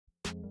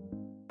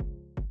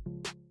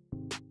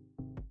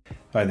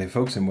Hi there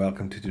folks, and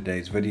welcome to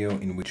today's video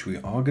in which we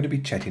are going to be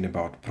chatting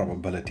about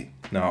probability.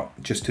 Now,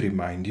 just to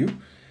remind you,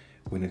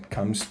 when it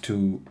comes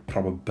to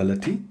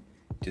probability,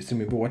 just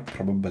remember what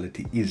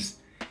probability is.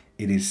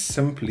 It is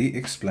simply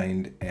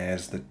explained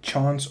as the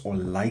chance or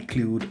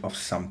likelihood of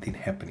something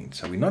happening.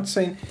 So we're not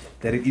saying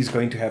that it is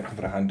going to happen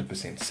for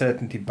 100%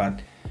 certainty,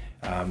 but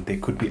there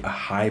could be a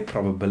high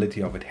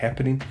probability of it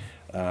happening.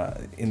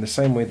 In the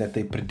same way that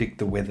they predict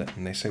the weather,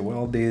 and they say,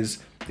 well, there's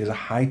a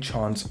high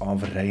chance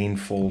of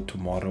rainfall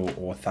tomorrow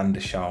or thunder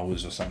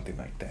showers or something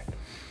like that.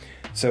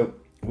 So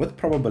with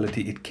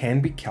probability, it can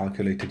be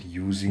calculated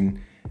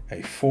using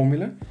a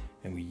formula,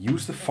 and we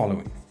use the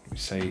following. We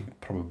say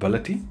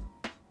probability,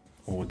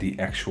 or the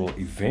actual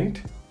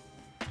event,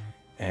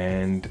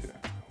 and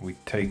we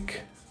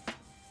take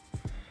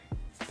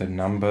the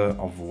number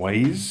of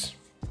ways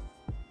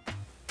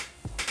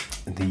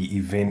the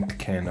event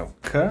can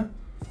occur.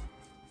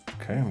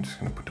 Okay, I'm just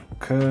going to put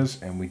occurs,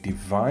 and we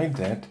divide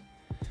that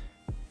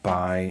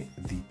by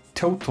the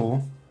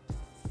total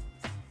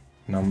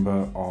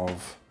number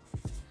of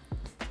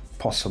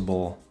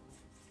possible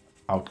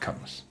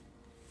outcomes.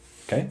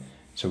 Okay,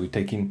 so we're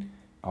taking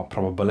our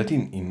probability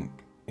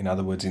in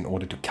other words, in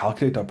order to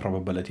calculate our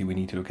probability, we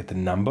need to look at the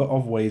number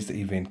of ways the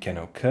event can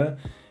occur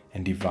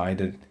and divide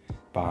it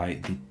by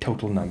the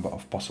total number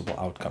of possible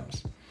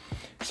outcomes.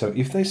 So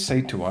if they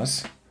say to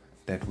us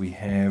that we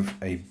have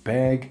a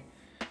bag,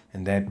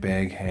 and that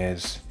bag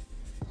has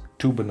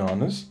 2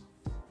 bananas,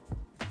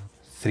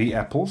 3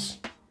 apples,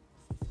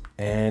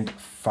 and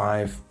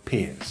 5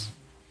 pears.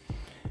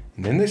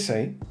 And then they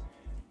say,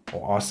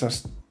 or ask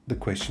us the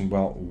question,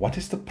 well, what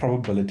is the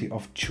probability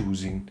of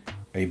choosing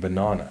a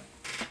banana?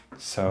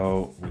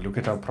 So we look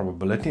at our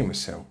probability and we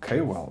say,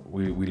 okay, well,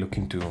 we're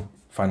looking to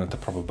find out the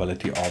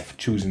probability of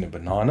choosing a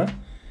banana.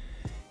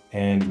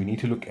 And we need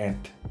to look at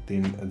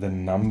then the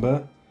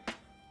number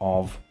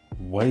of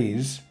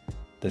ways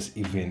this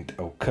event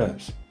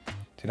occurs.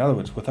 So in other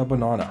words, with our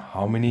banana,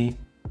 how many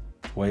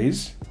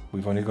ways?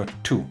 We've only got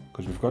 2,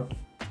 because we've got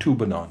 2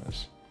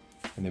 bananas.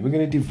 And then we're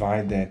going to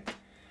divide that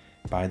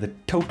by the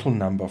total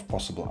number of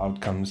possible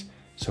outcomes.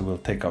 So we'll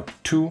take out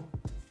 2,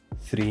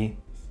 3,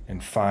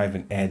 and 5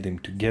 and add them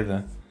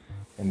together,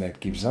 and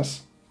that gives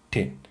us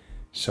 10.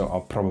 So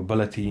our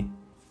probability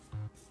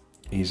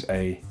is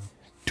a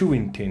 2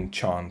 in 10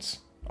 chance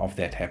of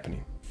that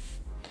happening.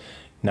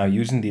 Now,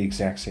 using the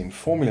exact same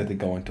formula, they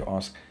go on to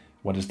ask,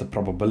 what is the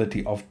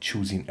probability of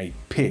choosing a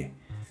pair?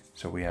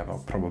 So we have our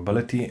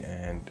probability,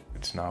 and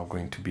it's now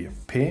going to be a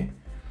pair.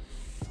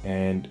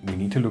 And we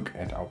need to look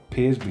at our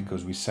pairs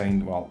because we're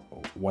saying, well,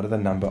 what are the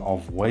number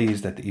of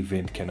ways that the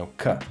event can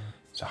occur?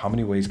 So how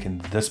many ways can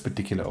this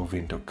particular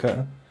event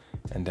occur?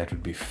 And that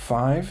would be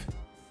 5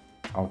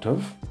 out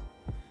of,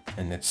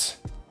 and it's,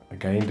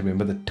 again,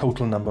 remember the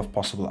total number of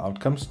possible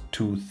outcomes,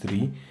 2,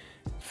 3,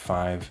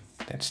 5,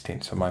 that's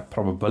 10. So my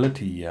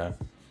probability here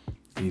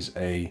is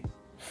a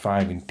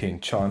 5 in 10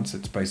 chance.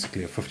 It's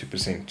basically a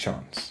 50%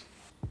 chance.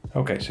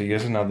 Okay, so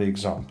here's another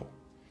example.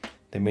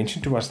 They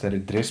mentioned to us that a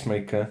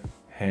dressmaker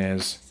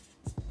has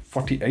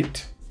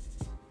 48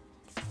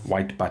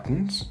 white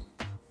buttons,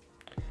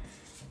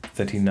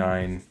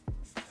 39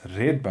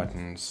 red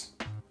buttons,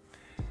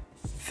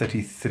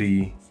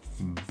 33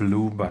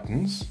 blue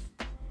buttons,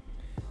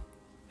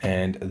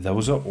 and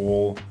those are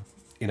all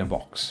in a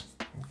box.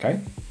 Okay,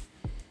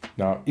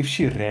 now if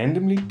she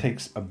randomly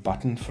takes a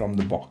button from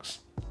the box,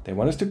 they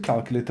want us to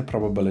calculate the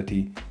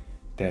probability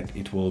that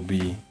it will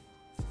be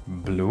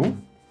blue,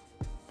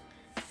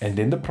 and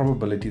then the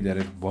probability that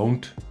it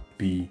won't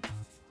be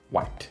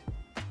white.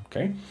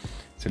 Okay,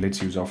 so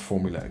let's use our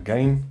formula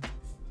again.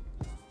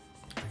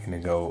 We're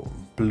going to go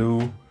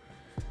blue,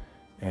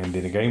 and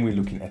then again we're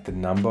looking at the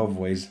number of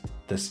ways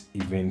this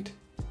event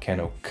can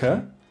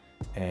occur,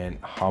 and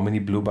how many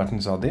blue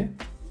buttons are there?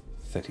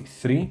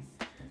 33,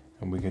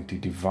 and we're going to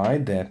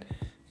divide that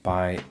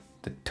by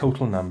the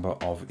total number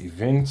of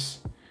events,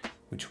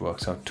 which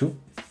works out to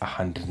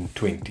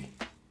 120.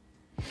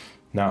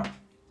 Now,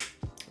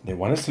 they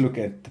want us to look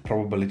at the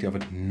probability of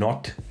it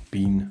not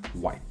being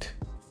white.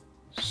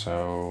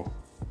 So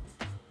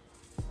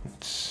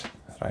let's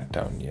write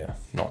down here,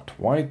 not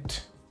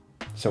white.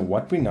 So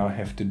what we now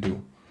have to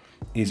do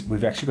is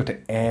we've actually got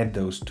to add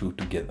those two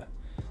together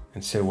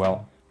and say,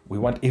 well, we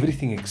want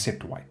everything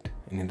except white.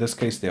 And in this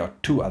case, there are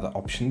 2 other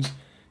options.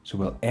 So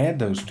we'll add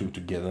those 2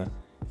 together,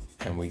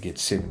 and we get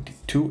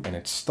 72, and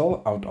it's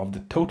still out of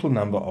the total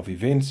number of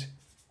events,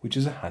 which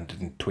is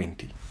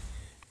 120.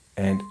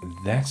 And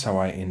that's how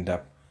I end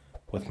up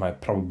with my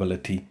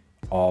probability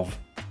of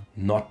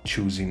not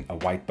choosing a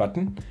white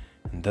button.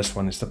 And this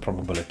one is the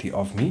probability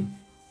of me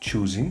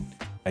choosing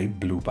a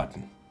blue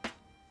button.